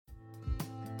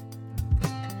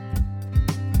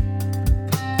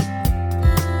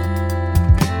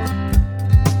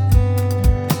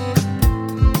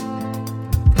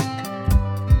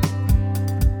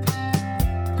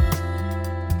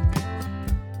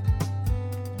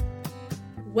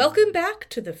Welcome back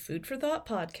to the Food for Thought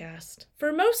podcast.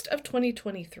 For most of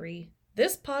 2023,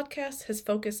 this podcast has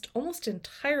focused almost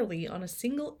entirely on a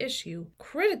single issue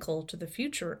critical to the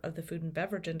future of the food and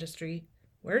beverage industry.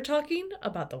 We're talking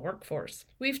about the workforce.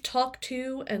 We've talked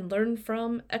to and learned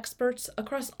from experts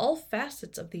across all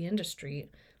facets of the industry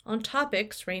on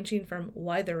topics ranging from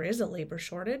why there is a labor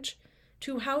shortage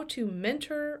to how to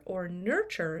mentor or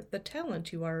nurture the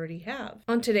talent you already have.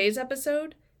 On today's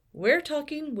episode, we're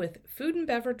talking with food and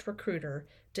beverage recruiter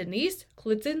Denise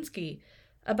Kludzinski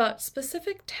about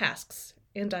specific tasks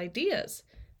and ideas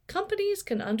companies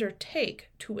can undertake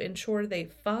to ensure they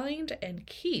find and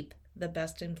keep the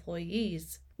best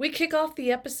employees. We kick off the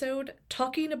episode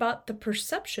talking about the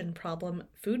perception problem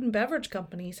food and beverage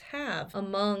companies have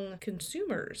among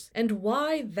consumers and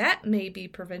why that may be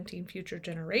preventing future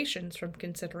generations from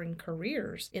considering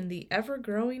careers in the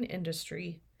ever-growing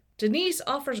industry. Denise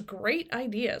offers great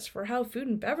ideas for how food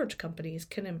and beverage companies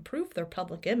can improve their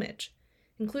public image,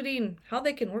 including how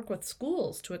they can work with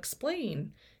schools to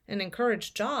explain and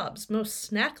encourage jobs most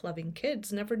snack-loving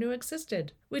kids never knew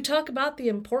existed. We talk about the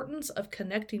importance of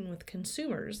connecting with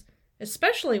consumers,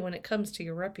 especially when it comes to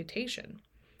your reputation,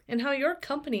 and how your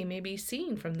company may be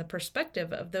seen from the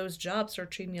perspective of those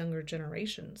job-searching younger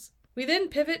generations. We then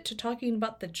pivot to talking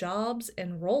about the jobs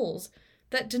and roles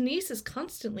that Denise is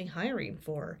constantly hiring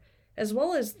for, as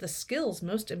well as the skills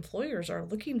most employers are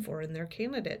looking for in their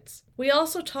candidates. We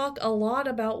also talk a lot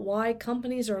about why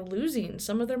companies are losing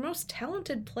some of their most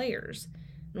talented players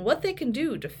and what they can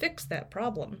do to fix that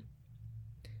problem.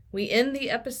 We end the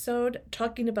episode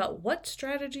talking about what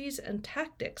strategies and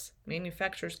tactics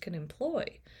manufacturers can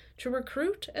employ to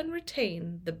recruit and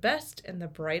retain the best and the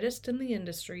brightest in the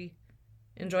industry.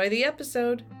 Enjoy the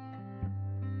episode.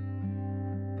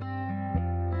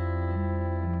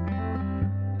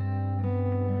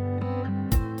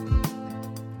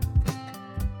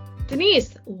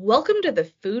 Denise, welcome to the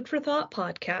Food for Thought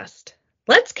podcast.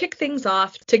 Let's kick things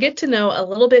off to get to know a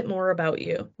little bit more about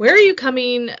you. Where are you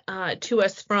coming to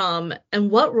us from, and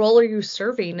what role are you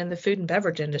serving in the food and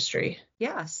beverage industry?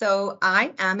 Yeah, so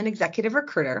I am an executive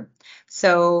recruiter.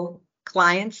 So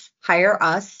clients hire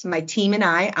us, my team and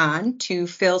I, on to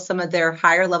fill some of their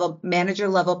higher level, manager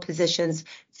level positions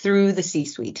through the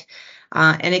C-suite.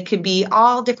 And it could be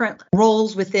all different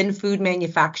roles within food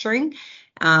manufacturing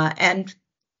and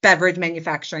beverage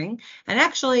manufacturing, and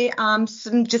actually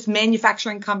some just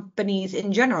manufacturing companies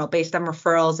in general based on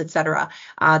referrals, et cetera,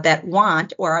 that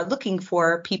want or are looking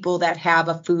for people that have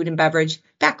a food and beverage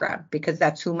background, because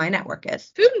that's who my network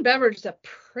is. Food and beverage is a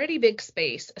pretty big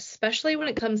space, especially when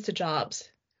it comes to jobs.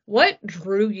 What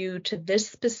drew you to this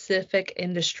specific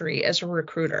industry as a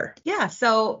recruiter? Yeah,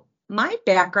 so my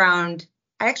background,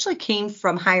 I actually came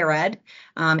from higher ed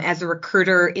as a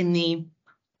recruiter in the,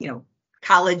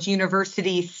 college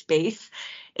university space.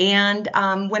 And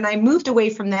when I moved away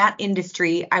from that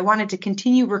industry, I wanted to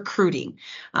continue recruiting.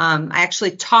 I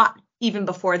actually taught even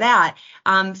before that.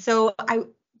 So I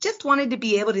just wanted to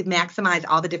be able to maximize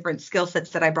all the different skill sets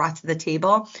that I brought to the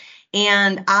table.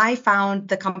 And I found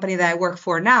the company that I work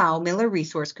for now, Miller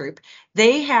Resource Group.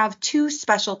 They have two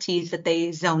specialties that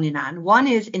they zone in on. One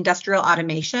is industrial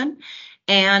automation,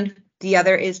 and the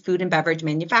other is food and beverage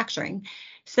manufacturing.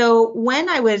 So when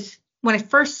I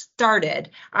first started,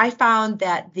 I found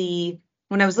that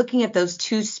when I was looking at those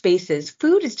two spaces,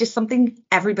 food is just something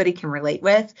everybody can relate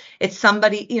with. It's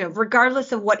somebody,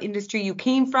 regardless of what industry you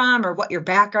came from or what your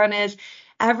background is,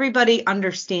 everybody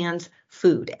understands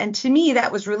food. And to me,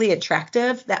 that was really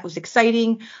attractive. That was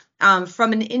exciting.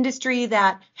 From an industry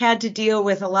that had to deal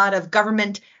with a lot of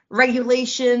government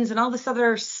regulations and all this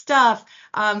other stuff,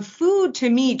 food to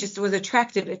me just was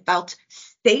attractive. It felt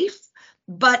safe,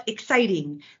 but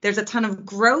exciting. There's a ton of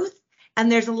growth, and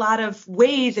there's a lot of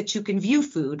ways that you can view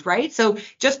food, right? So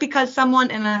just because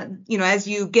someone as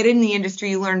you get in the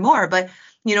industry, you learn more. But,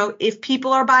 if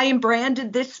people are buying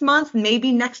branded this month,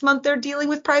 maybe next month they're dealing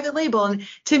with private label. And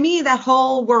to me, that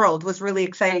whole world was really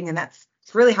exciting. And that's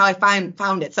really how I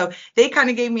found it. So they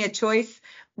kind of gave me a choice.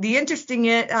 The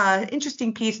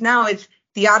interesting piece now is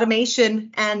the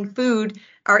automation and food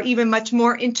are even much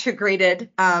more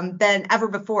integrated than ever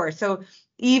before. So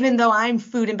even though I'm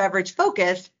food and beverage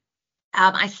focused,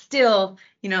 I still,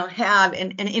 have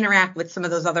and interact with some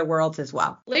of those other worlds as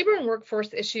well. Labor and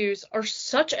workforce issues are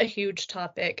such a huge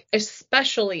topic,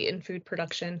 especially in food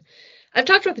production. I've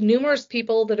talked with numerous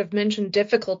people that have mentioned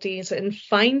difficulties in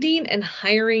finding and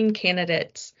hiring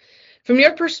candidates. From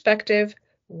your perspective,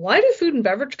 Why do food and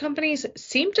beverage companies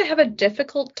seem to have a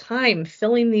difficult time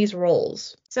filling these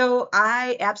roles? So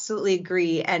I absolutely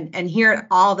agree and hear it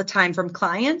all the time from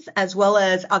clients as well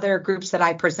as other groups that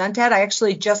I present at. I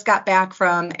actually just got back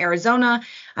from Arizona.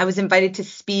 I was invited to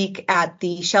speak at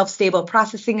the Shelf Stable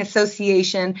Processing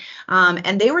Association,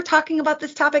 and they were talking about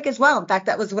this topic as well. In fact,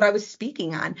 that was what I was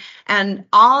speaking on. And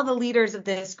all the leaders of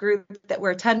this group that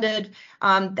were attended,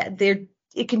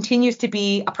 it continues to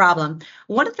be a problem.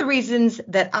 One of the reasons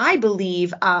that I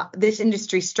believe this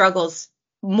industry struggles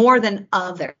more than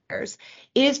others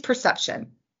is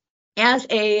perception. As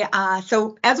a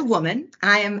woman,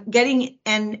 I am getting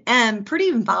and am pretty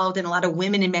involved in a lot of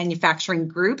women in manufacturing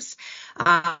groups.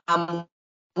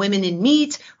 Women in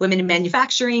meat, women in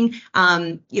manufacturing.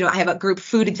 I have a group,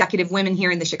 Food Executive Women,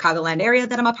 here in the Chicagoland area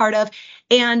that I'm a part of.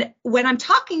 And when I'm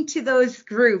talking to those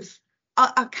groups,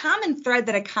 a common thread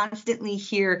that I constantly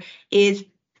hear is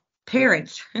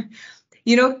parents.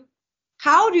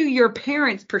 How do your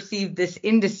parents perceive this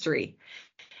industry?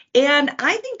 And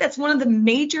I think that's one of the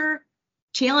major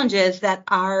challenges that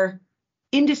our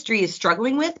industry is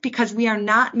struggling with, because we are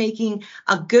not making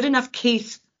a good enough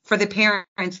case for the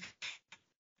parents.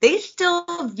 They still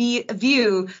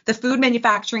view the food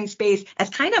manufacturing space as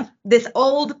kind of this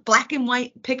old black and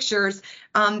white pictures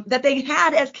that they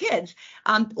had as kids,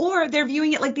 or they're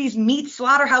viewing it like these meat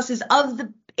slaughterhouses of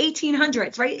the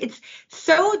 1800s, right? It's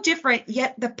so different,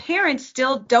 yet the parents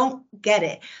still don't get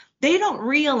it. They don't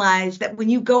realize that when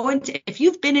you go into, if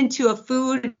you've been into a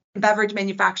food and beverage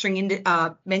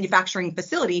manufacturing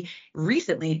facility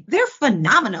recently, they're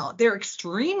phenomenal. They're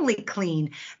extremely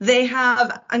clean. They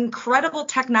have incredible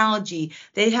technology.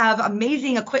 They have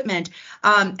amazing equipment,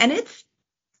 and it's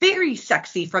very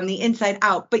sexy from the inside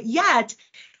out. But yet,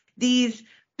 these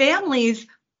families,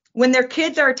 when their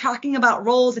kids are talking about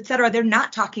roles, et cetera, they're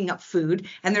not talking up food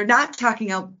and they're not talking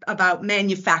about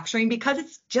manufacturing,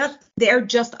 because they're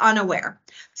just unaware.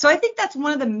 So I think that's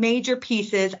one of the major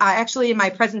pieces. Actually, in my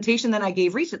presentation that I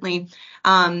gave recently,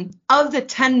 of the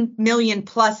 10 million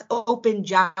plus open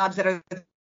jobs that are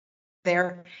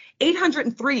there,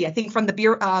 803, I think, from the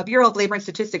Bureau of Labor and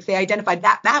Statistics, they identified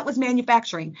that was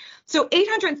manufacturing. So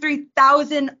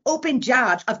 803,000 open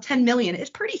jobs of 10 million is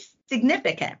pretty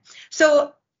significant.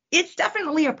 So it's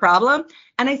definitely a problem.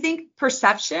 And I think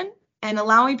perception and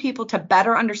allowing people to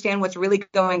better understand what's really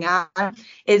going on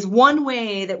is one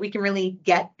way that we can really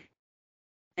get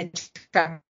and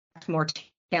attract more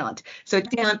talent. So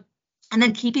talent, and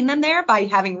then keeping them there by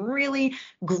having really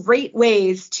great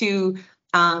ways to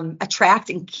attract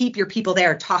and keep your people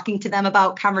there, talking to them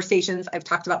about conversations. I've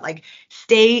talked about like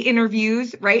stay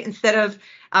interviews, right? Instead of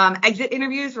exit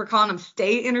interviews, we're calling them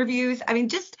stay interviews. I mean,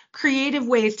 just creative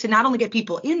ways to not only get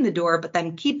people in the door, but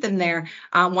then keep them there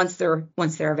once they're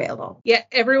available. Yeah,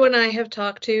 everyone I have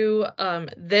talked to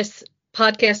this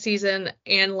podcast season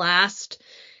and last,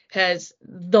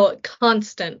 the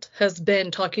constant has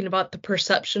been talking about the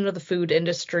perception of the food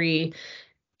industry,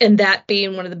 and that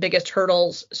being one of the biggest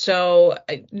hurdles. So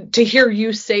to hear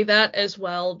you say that as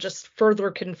well just further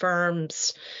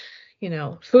confirms,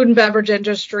 food and beverage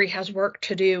industry has work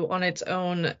to do on its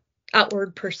own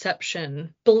outward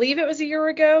perception. Believe it was a year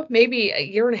ago, maybe a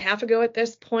year and a half ago at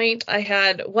this point, I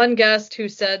had one guest who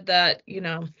said that,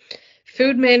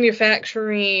 food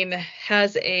manufacturing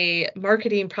has a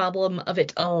marketing problem of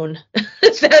its own.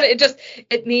 That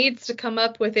it needs to come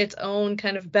up with its own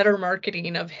kind of better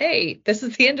marketing of, hey, this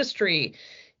is the industry.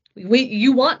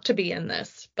 You want to be in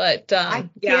this. But I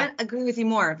can't agree with you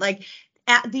more. Like,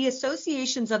 at the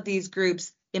associations of these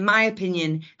groups, in my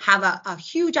opinion, have a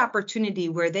huge opportunity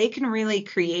where they can really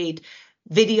create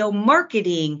video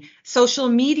marketing, social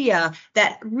media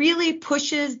that really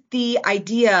pushes the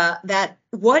idea that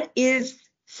what is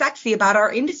sexy about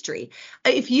our industry.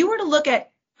 If you were to look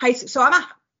at high school, so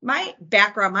my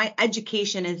background, my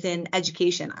education is in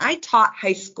education. I taught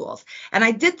high schools, and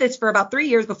I did this for about 3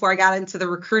 years before I got into the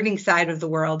recruiting side of the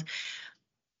world.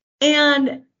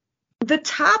 And the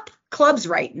top clubs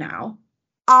right now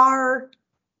are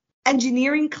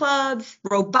engineering clubs,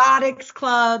 robotics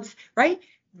clubs, right?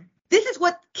 This is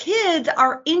what kids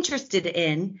are interested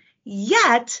in,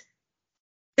 yet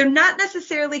they're not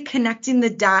necessarily connecting the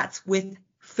dots with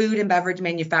food and beverage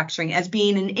manufacturing as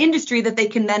being an industry that they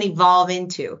can then evolve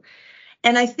into.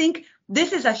 And I think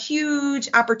this is a huge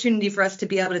opportunity for us to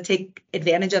be able to take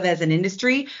advantage of as an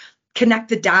industry, connect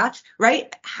the dots,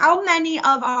 right? How many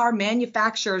of our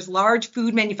manufacturers, large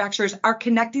food manufacturers, are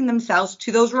connecting themselves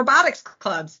to those robotics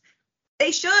clubs?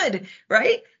 They should,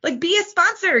 right? Like, be a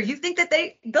sponsor. You think that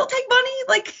they'll take money?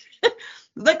 Like,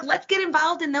 Like, let's get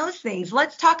involved in those things.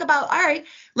 Let's talk about, all right,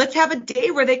 let's have a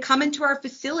day where they come into our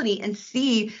facility and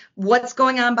see what's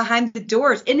going on behind the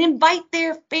doors and invite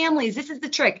their families. This is the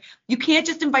trick. You can't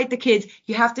just invite the kids.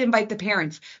 You have to invite the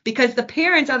parents, because the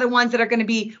parents are the ones that are going to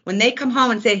be, when they come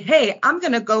home and say, hey, I'm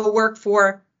going to go work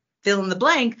for fill in the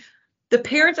blank, the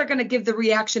parents are going to give the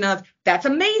reaction of, that's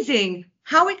amazing.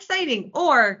 How exciting.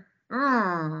 Or,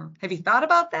 have you thought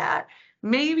about that?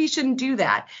 Maybe you shouldn't do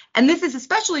that. And this is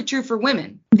especially true for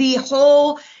women. The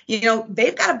whole,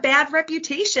 they've got a bad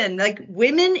reputation. Like,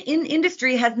 women in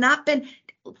industry has not been,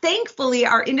 thankfully,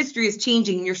 our industry is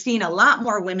changing. You're seeing a lot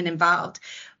more women involved.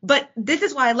 But this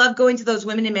is why I love going to those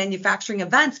women in manufacturing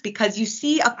events, because you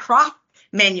see across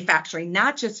manufacturing,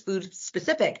 not just food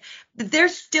specific,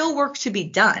 there's still work to be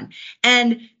done.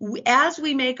 And as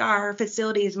we make our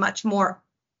facilities much more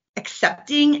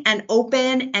accepting and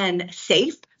open and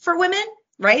safe for women,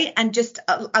 right? And just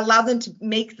allow them to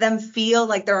make them feel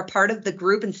like they're a part of the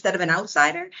group instead of an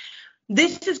outsider.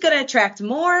 This is going to attract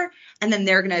more, and then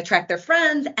they're going to attract their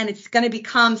friends, and it's going to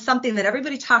become something that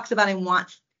everybody talks about and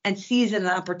wants and sees an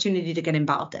opportunity to get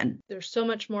involved in. There's so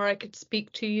much more I could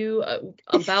speak to you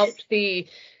about the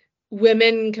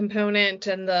women component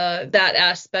and that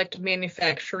aspect of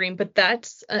manufacturing, but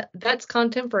that's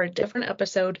content for a different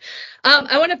episode.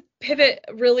 I want to pivot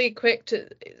really quick to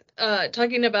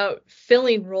talking about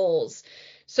filling roles.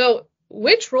 So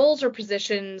which roles or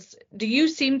positions do you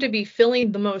seem to be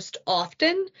filling the most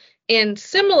often? And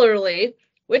similarly,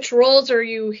 which roles are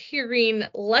you hearing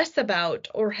less about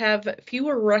or have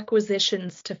fewer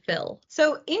requisitions to fill?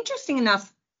 So interesting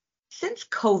enough, since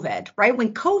COVID, right,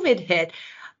 when COVID hit,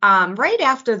 right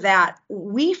after that,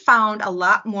 we found a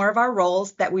lot more of our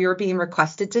roles that we were being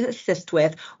requested to assist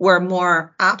with were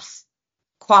more ops,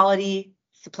 quality,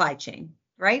 supply chain,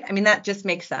 right? I mean, that just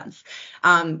makes sense.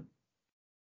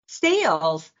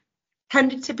 Sales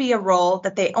tended to be a role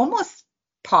that they almost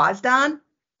paused on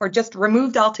or just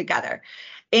removed altogether.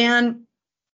 And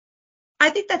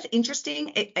I think that's interesting.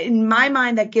 In my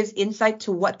mind, that gives insight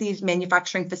to what these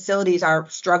manufacturing facilities are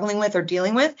struggling with or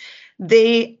dealing with.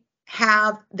 They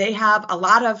have a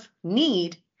lot of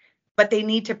need, but they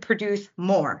need to produce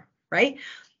more, right?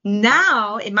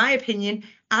 Now, in my opinion,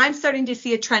 I'm starting to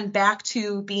see a trend back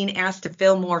to being asked to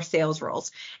fill more sales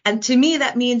roles. And to me,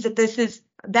 that means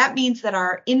that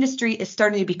our industry is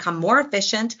starting to become more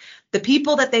efficient. The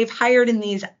people that they've hired in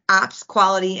these ops,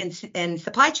 quality, and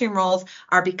supply chain roles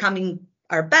are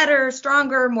better,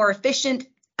 stronger, more efficient.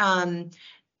 The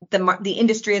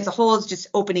industry as a whole is just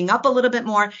opening up a little bit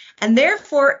more. And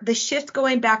therefore, the shift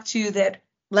going back to that,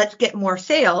 let's get more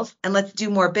sales and let's do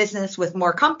more business with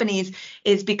more companies,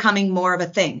 is becoming more of a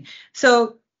thing.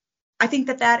 So I think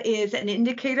that is an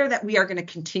indicator that we are going to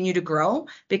continue to grow,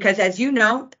 because as you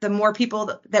know, the more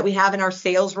people that we have in our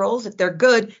sales roles, if they're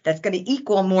good, that's going to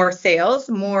equal more sales,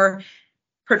 more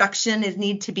production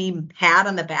need to be had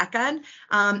on the back end.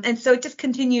 And so it just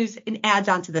continues and adds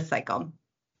on to the cycle.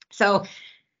 So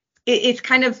it's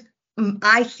kind of,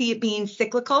 I see it being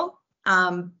cyclical.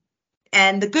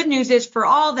 And the good news is for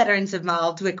all veterans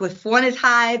involved, if one is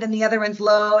high, then the other one's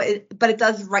low, but it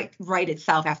does right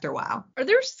itself after a while. Are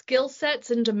there skill sets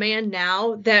in demand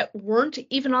now that weren't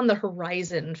even on the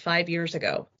horizon 5 years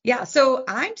ago? Yeah, so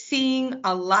I'm seeing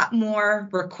a lot more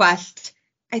requests.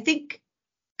 I think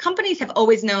companies have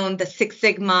always known the Six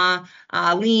Sigma,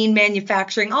 lean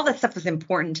manufacturing, all that stuff is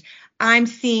important. I'm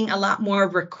seeing a lot more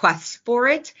requests for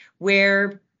it,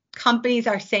 where companies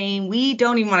are saying, we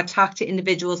don't even want to talk to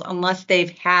individuals unless they've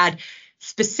had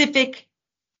specific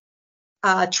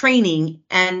training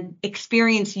and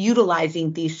experience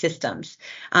utilizing these systems.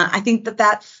 I think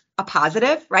that's a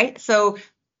positive, right? So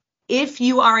if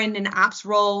you are in an ops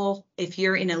role, if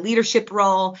you're in a leadership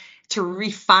role, to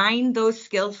refine those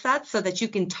skill sets so that you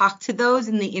can talk to those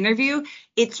in the interview,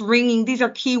 it's ringing. These are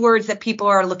keywords that people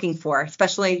are looking for,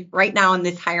 especially right now in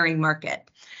this hiring market.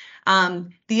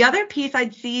 The other piece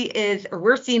I'd see is, or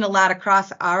we're seeing a lot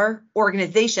across our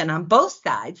organization on both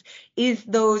sides, is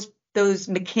those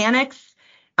mechanics,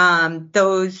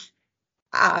 those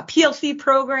PLC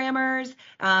programmers,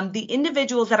 the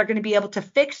individuals that are going to be able to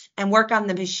fix and work on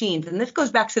the machines. And this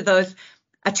goes back to those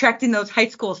attracting those high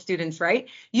school students, right?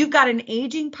 You've got an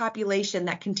aging population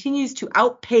that continues to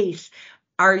outpace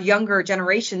our younger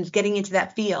generations getting into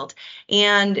that field.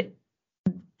 And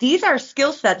these are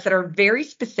skill sets that are very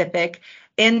specific.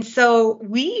 And so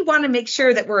we want to make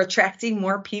sure that we're attracting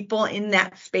more people in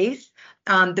that space,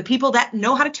 the people that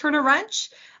know how to turn a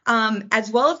wrench,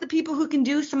 as well as the people who can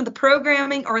do some of the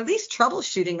programming or at least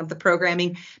troubleshooting of the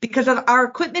programming, because of our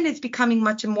equipment is becoming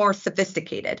much more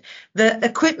sophisticated. The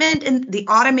equipment and the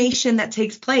automation that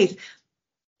takes place,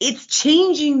 it's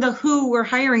changing the who we're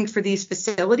hiring for these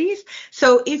facilities.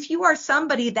 So if you are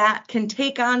somebody that can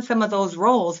take on some of those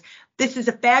roles, this is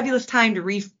a fabulous time to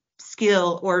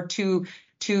reskill or to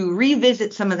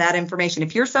revisit some of that information.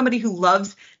 If you're somebody who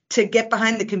loves to get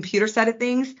behind the computer side of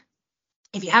things,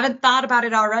 if you haven't thought about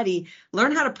it already,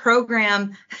 learn how to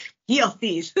program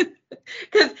PLCs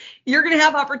because you're going to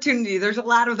have opportunity. There's a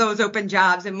lot of those open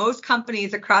jobs, and most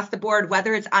companies across the board,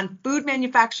 whether it's on food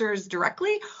manufacturers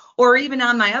directly or even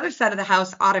on my other side of the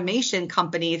house, automation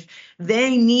companies,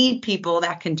 they need people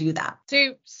that can do that. So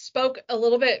you spoke a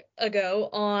little bit ago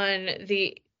on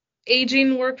the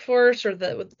aging workforce, or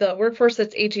the workforce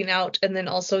that's aging out, and then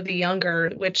also the younger,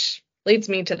 which leads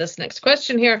me to this next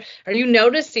question here. Are you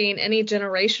noticing any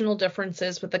generational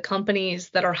differences with the companies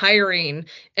that are hiring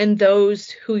and those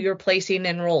who you're placing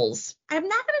in roles? I'm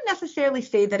not going to necessarily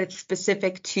say that it's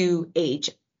specific to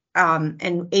age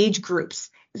and age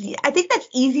groups. I think that's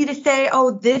easy to say,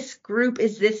 oh, this group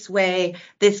is this way,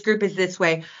 this group is this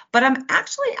way. But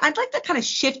I'd like to kind of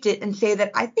shift it and say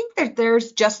that I think that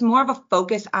there's just more of a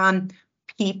focus on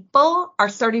people are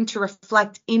starting to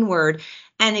reflect inward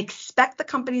and expect the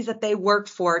companies that they work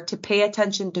for to pay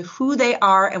attention to who they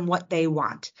are and what they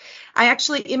want. I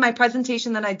actually, in my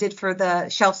presentation that I did for the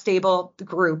Shelf Stable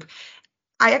group,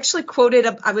 I actually quoted,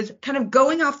 I was kind of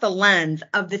going off the lens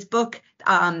of this book,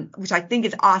 which I think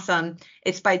is awesome.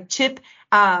 It's by Chip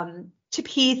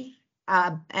Heath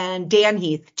and Dan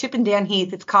Heath. Chip and Dan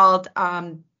Heath. It's called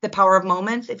The Power of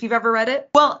Moments, if you've ever read it.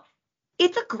 Well,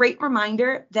 it's a great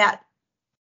reminder that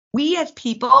we as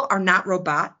people are not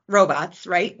robots,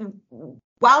 right?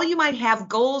 While you might have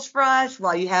goals for us,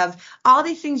 while you have all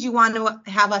these things you want to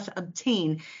have us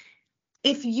obtain,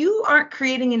 if you aren't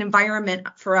creating an environment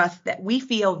for us that we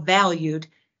feel valued,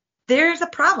 there's a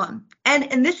problem.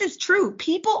 And this is true.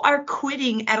 People are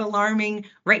quitting at alarming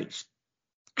rates.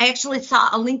 I actually saw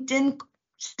a LinkedIn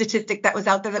statistic that was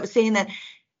out there that was saying that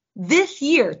this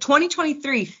year,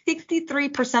 2023,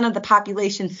 63% of the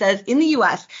population says in the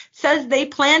US says they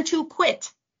plan to quit.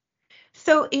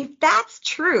 So if that's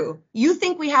true, you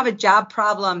think we have a job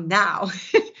problem now,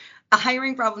 a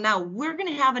hiring problem now, we're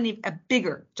going to have a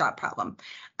bigger job problem.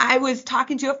 I was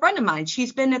talking to a friend of mine.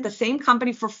 She's been at the same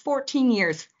company for 14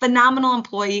 years, phenomenal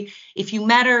employee. If you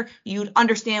met her, you'd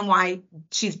understand why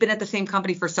she's been at the same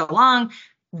company for so long.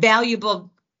 Valuable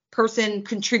person,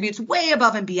 contributes way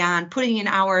above and beyond, putting in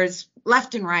hours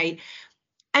left and right.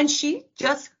 And she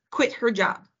just quit her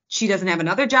job. She doesn't have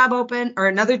another job open or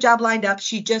another job lined up.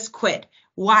 She just quit.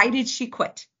 Why did she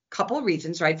quit? Couple of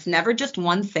reasons, right? It's never just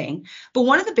one thing. But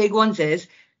one of the big ones is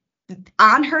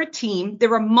on her team, there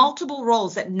were multiple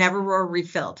roles that never were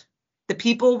refilled.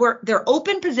 They're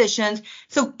open positions.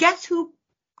 So guess who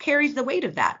carries the weight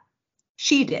of that?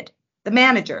 She did. The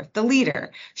manager, the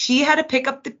leader. She had to pick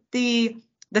up the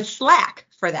slack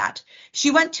for that.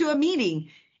 She went to a meeting,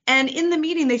 and in the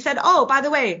meeting they said, oh, by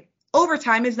the way,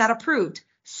 overtime is not approved.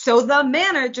 So the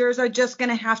managers are just going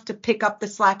to have to pick up the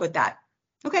slack with that.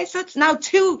 Okay, so it's now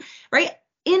two, right?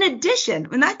 In addition,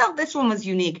 and I thought this one was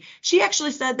unique, she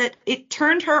actually said that it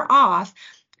turned her off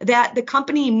that the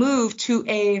company moved to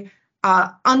a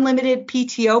unlimited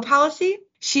PTO policy.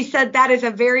 She said that is a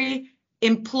very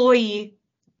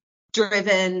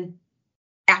employee-driven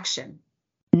action,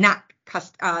 not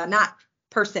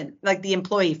person, like the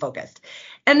employee focused.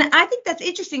 And I think that's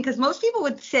interesting because most people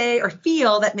would say or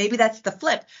feel that maybe that's the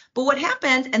flip. But what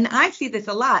happens, and I see this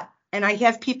a lot, and I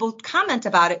have people comment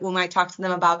about it when I talk to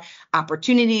them about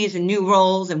opportunities and new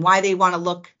roles and why they want to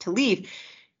look to leave.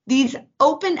 These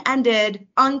open-ended,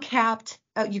 uncapped,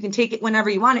 you can take it whenever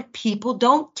you want it, people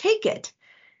don't take it.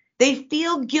 They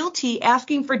feel guilty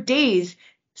asking for days,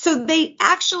 so they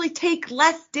actually take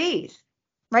less days.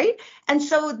 Right? And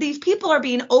so these people are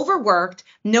being overworked.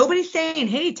 Nobody's saying,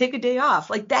 hey, take a day off.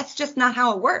 Like, that's just not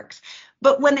how it works.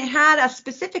 But when they had a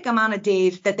specific amount of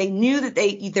days that they knew that they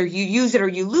either you use it or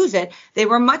you lose it, they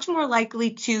were much more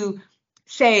likely to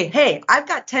say, hey, I've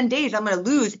got 10 days I'm going to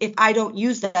lose if I don't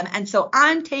use them. And so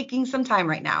I'm taking some time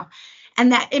right now.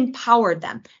 And that empowered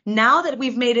them. Now that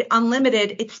we've made it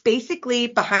unlimited, it's basically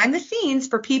behind the scenes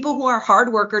for people who are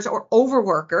hard workers or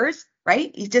overworkers,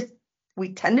 right?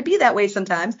 We tend to be that way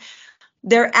sometimes.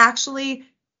 They're actually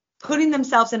putting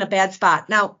themselves in a bad spot.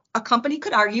 Now, a company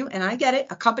could argue, and I get it,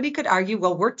 a company could argue,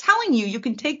 well, we're telling you, you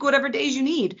can take whatever days you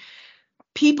need.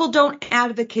 People don't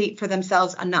advocate for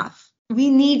themselves enough. We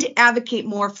need to advocate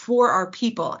more for our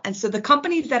people. And so the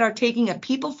companies that are taking a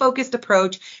people-focused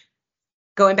approach,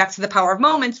 going back to the power of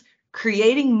moments,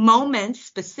 creating moments,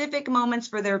 specific moments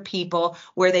for their people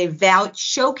where they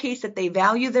showcase that they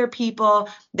value their people,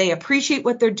 they appreciate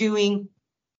what they're doing.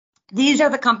 These are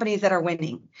the companies that are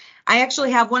winning. I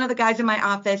actually have one of the guys in my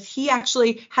office. He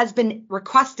actually has been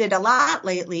requested a lot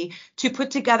lately to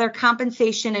put together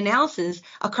compensation analysis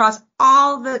across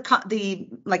all the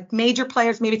like major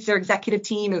players. Maybe it's their executive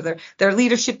team or their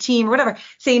leadership team or whatever,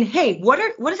 saying, hey, what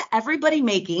is everybody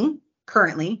making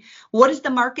currently? What does the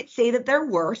market say that they're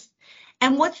worth?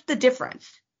 And what's the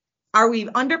difference? Are we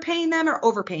underpaying them or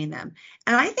overpaying them?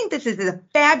 And I think this is a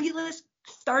fabulous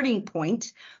starting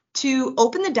point to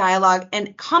open the dialogue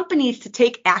and companies to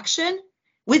take action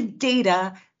with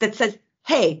data that says,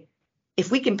 hey, if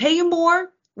we can pay you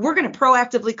more, we're going to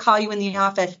proactively call you in the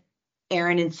office,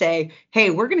 Erin, and say, hey,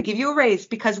 we're going to give you a raise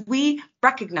because we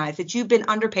recognize that you've been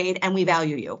underpaid and we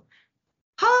value you.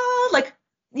 Like,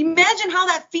 imagine how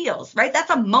that feels, right? That's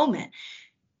a moment.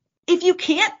 If you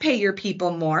can't pay your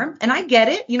people more, and I get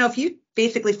it, if you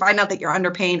basically find out that you're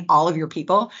underpaying all of your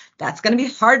people, that's going to be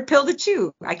a hard pill to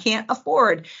chew. I can't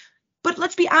afford. But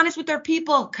let's be honest with their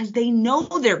people, because they know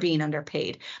they're being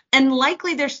underpaid. And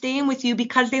likely they're staying with you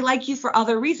because they like you for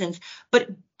other reasons. But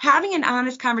having an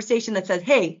honest conversation that says,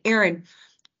 hey, Erin,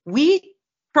 we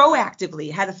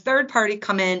proactively had a third party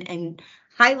come in and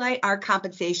highlight our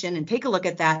compensation and take a look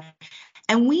at that.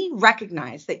 And we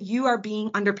recognize that you are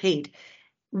being underpaid.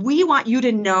 We want you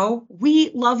to know we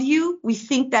love you. We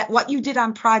think that what you did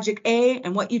on Project A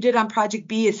and what you did on Project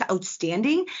B is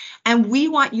outstanding. And we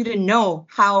want you to know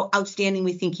how outstanding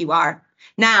we think you are.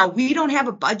 Now, we don't have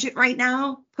a budget right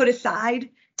now put aside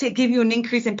to give you an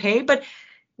increase in pay, but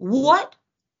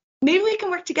maybe we can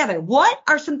work together. What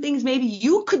are some things maybe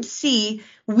you could see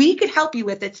we could help you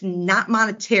with that's not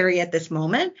monetary at this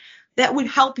moment that would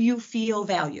help you feel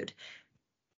valued?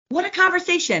 What a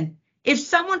conversation. If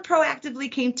someone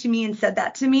proactively came to me and said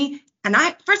that to me, and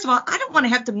first of all, I don't want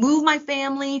to have to move my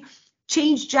family,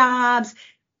 change jobs,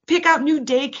 pick out new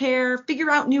daycare, figure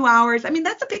out new hours. I mean,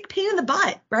 that's a big pain in the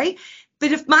butt, right?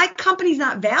 But if my company's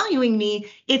not valuing me,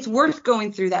 it's worth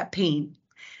going through that pain.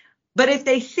 But if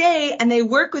they say and they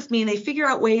work with me and they figure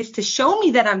out ways to show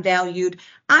me that I'm valued,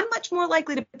 I'm much more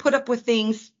likely to put up with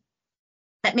things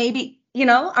that maybe,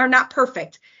 are not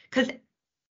perfect, because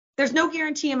there's no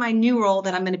guarantee in my new role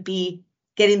that I'm going to be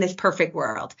getting this perfect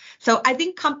world. So I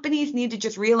think companies need to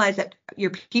just realize that your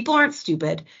people aren't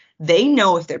stupid. They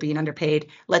know if they're being underpaid.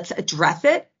 Let's address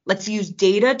it. Let's use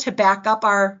data to back up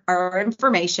our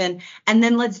information, and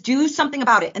then let's do something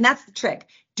about it. And that's the trick.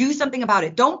 Do something about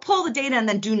it. Don't pull the data and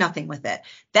then do nothing with it.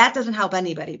 That doesn't help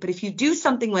anybody. But if you do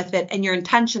something with it and you're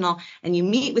intentional and you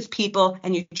meet with people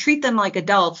and you treat them like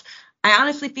adults, I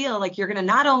honestly feel like you're going to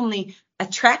not only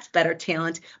attract better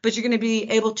talent, but you're going to be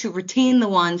able to retain the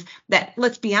ones that,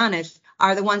 let's be honest,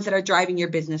 are the ones that are driving your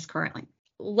business currently.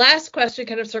 Last question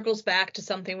kind of circles back to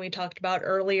something we talked about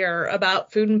earlier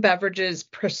about food and beverages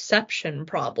perception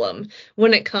problem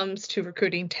when it comes to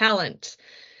recruiting talent.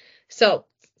 So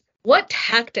what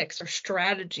tactics or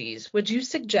strategies would you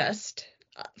suggest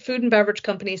food and beverage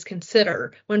companies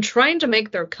consider when trying to make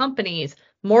their companies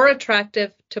more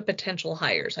attractive to potential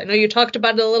hires? I know you talked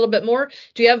about it a little bit more.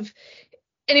 Do you have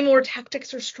any more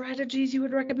tactics or strategies you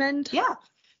would recommend? Yeah.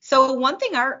 So one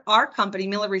thing our company,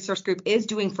 Miller Resource Group, is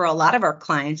doing for a lot of our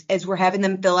clients is we're having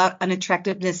them fill out an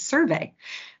attractiveness survey,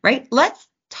 right? Let's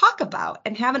talk about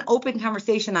and have an open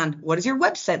conversation on what does your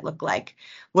website look like?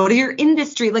 What are your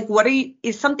industry? Like,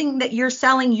 is something that you're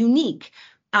selling unique?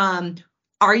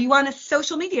 Are you on a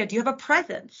social media? Do you have a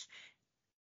presence?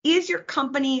 Is your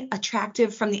company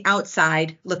attractive from the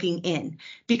outside looking in?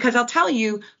 Because I'll tell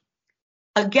you,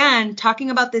 again,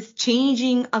 talking about this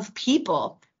changing of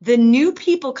people, the new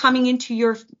people coming into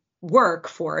your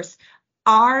workforce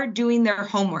are doing their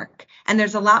homework. And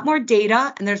there's a lot more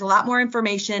data and there's a lot more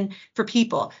information for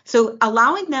people. So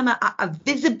allowing them a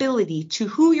visibility to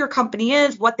who your company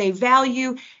is, what they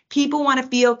value. People want to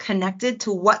feel connected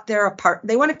to what they're a part.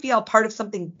 They want to feel a part of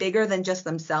something bigger than just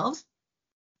themselves.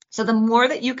 So the more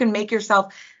that you can make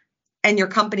yourself and your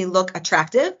company look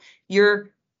attractive,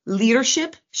 your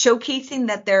leadership showcasing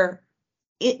that they're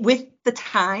with the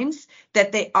times,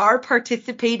 that they are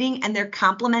participating and they're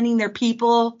complimenting their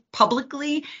people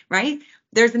publicly, right?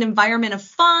 There's an environment of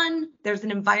fun. There's an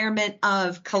environment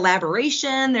of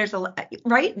collaboration. There's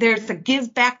a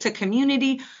give back to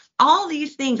community. All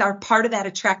these things are part of that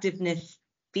attractiveness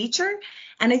feature.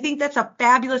 And I think that's a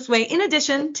fabulous way, in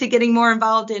addition to getting more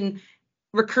involved in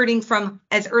recruiting from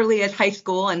as early as high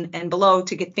school and below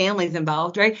to get families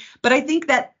involved, right? But I think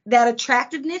that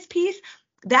attractiveness piece,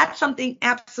 that's something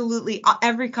absolutely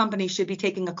every company should be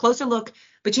taking a closer look,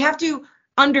 but you have to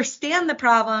understand the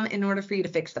problem in order for you to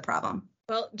fix the problem.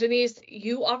 Well, Denise,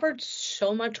 you offered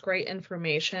so much great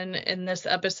information in this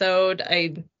episode.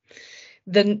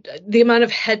 the amount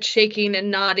of head shaking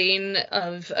and nodding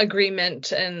of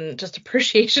agreement and just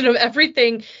appreciation of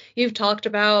everything you've talked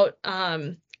about.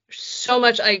 So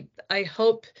much. I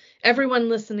hope everyone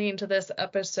listening to this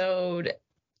episode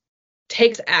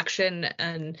takes action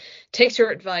and takes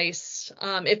your advice.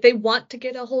 If they want to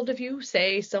get a hold of you,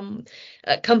 say some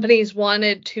companies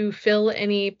wanted to fill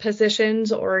any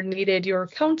positions or needed your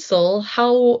counsel,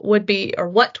 what would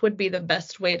be the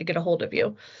best way to get a hold of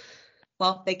you?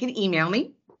 Well, they can email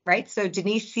me, right? So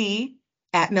Denise C.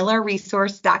 at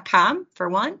millerresource.com for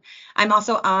one. I'm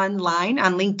also online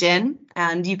on LinkedIn,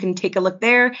 and you can take a look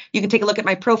there. You can take a look at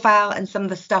my profile and some of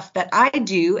the stuff that I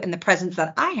do and the presence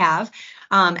that I have.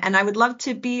 And I would love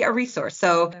to be a resource.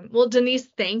 So, well, Denise,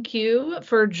 thank you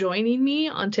for joining me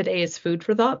on today's Food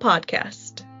for Thought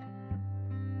podcast.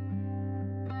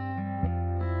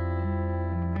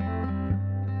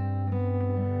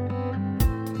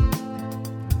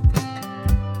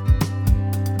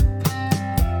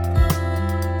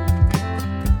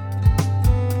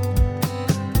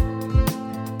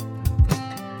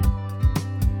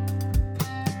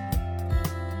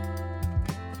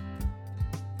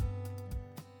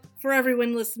 For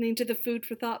everyone listening to the Food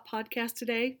for Thought podcast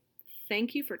today,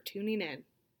 thank you for tuning in.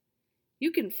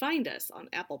 You can find us on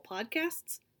Apple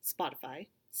Podcasts, Spotify,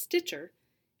 Stitcher,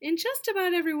 and just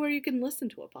about everywhere you can listen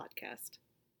to a podcast.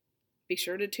 Be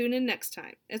sure to tune in next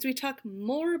time as we talk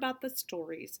more about the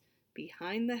stories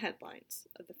behind the headlines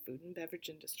of the food and beverage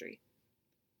industry.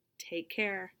 Take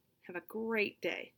care. Have a great day.